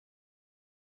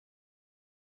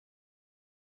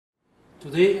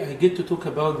Today I get to talk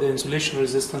about the insulation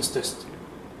resistance test.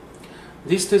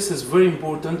 This test is very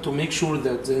important to make sure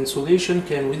that the insulation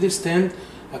can withstand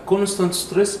a constant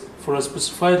stress for a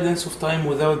specified length of time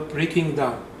without breaking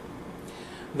down.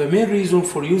 The main reason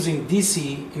for using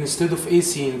DC instead of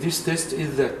AC in this test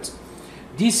is that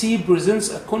DC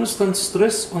presents a constant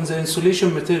stress on the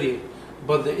insulation material,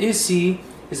 but the AC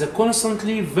is a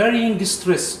constantly varying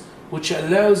stress which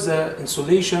allows the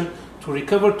insulation to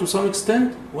recover to some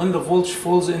extent when the voltage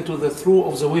falls into the through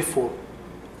of the waveform.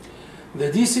 The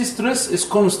DC stress is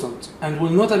constant and will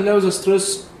not allow the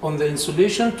stress on the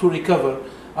insulation to recover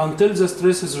until the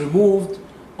stress is removed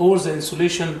or the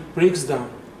insulation breaks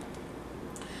down.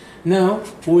 Now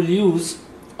we'll use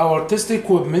our test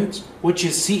equipment, which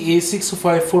is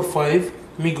CA6545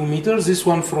 megometer. This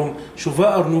one from Chauvin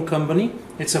Arnoux company.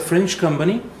 It's a French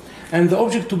company, and the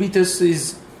object to be tested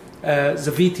is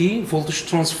the VT, voltage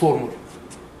transformer.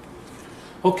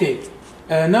 Okay,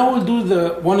 now we'll do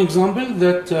the one example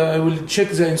that I will check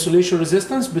the insulation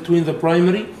resistance between the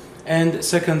primary and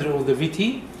secondary of the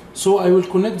VT. So I will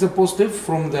connect the positive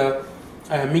from the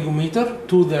megometer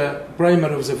to the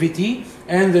primary of the VT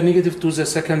and the negative to the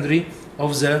secondary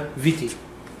of the VT.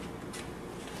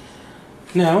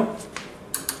 Now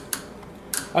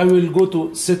I will go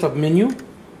to setup menu.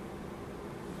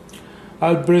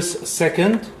 I'll press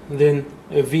second, then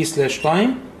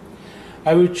V/time.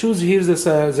 I will choose here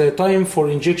the time for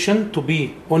injection to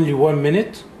be only 1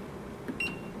 minute.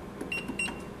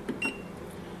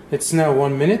 It's now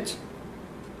 1 minute.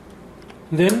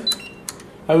 Then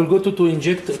I will go to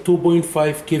inject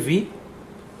 2.5 kV.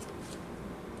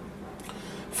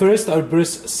 First I'll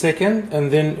press second and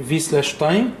then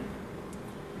V/time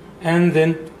and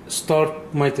then start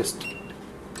my test.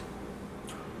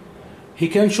 He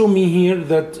can show me here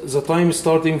that the time is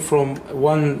starting from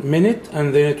 1 minute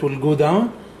and then it will go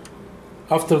down.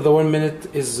 After the 1 minute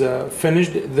is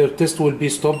finished, the test will be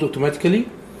stopped automatically.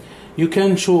 You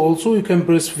can show also, you can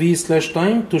press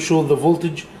V/time to show the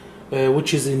voltage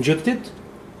which is injected.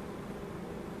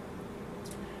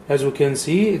 As we can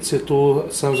see, it's a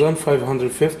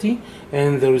 2550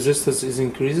 and the resistance is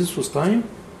increases with time.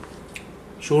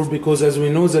 Sure, because as we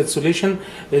know, the insulation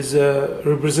is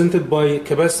represented by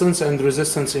capacitance and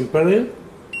resistance in parallel.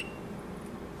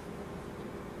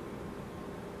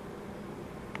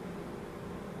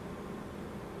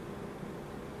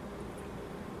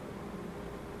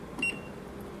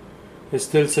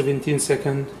 Still 17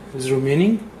 seconds is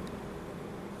remaining.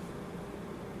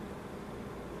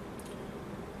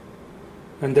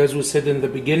 And as we said in the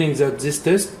beginning, that this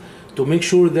test, to make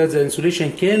sure that the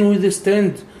insulation can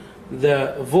withstand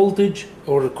the voltage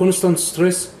or constant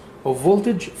stress of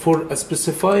voltage for a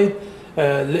specified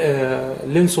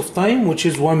length of time, which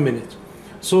is 1 minute.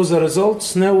 So the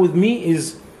results now with me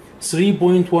is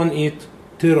 3.18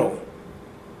 TRO.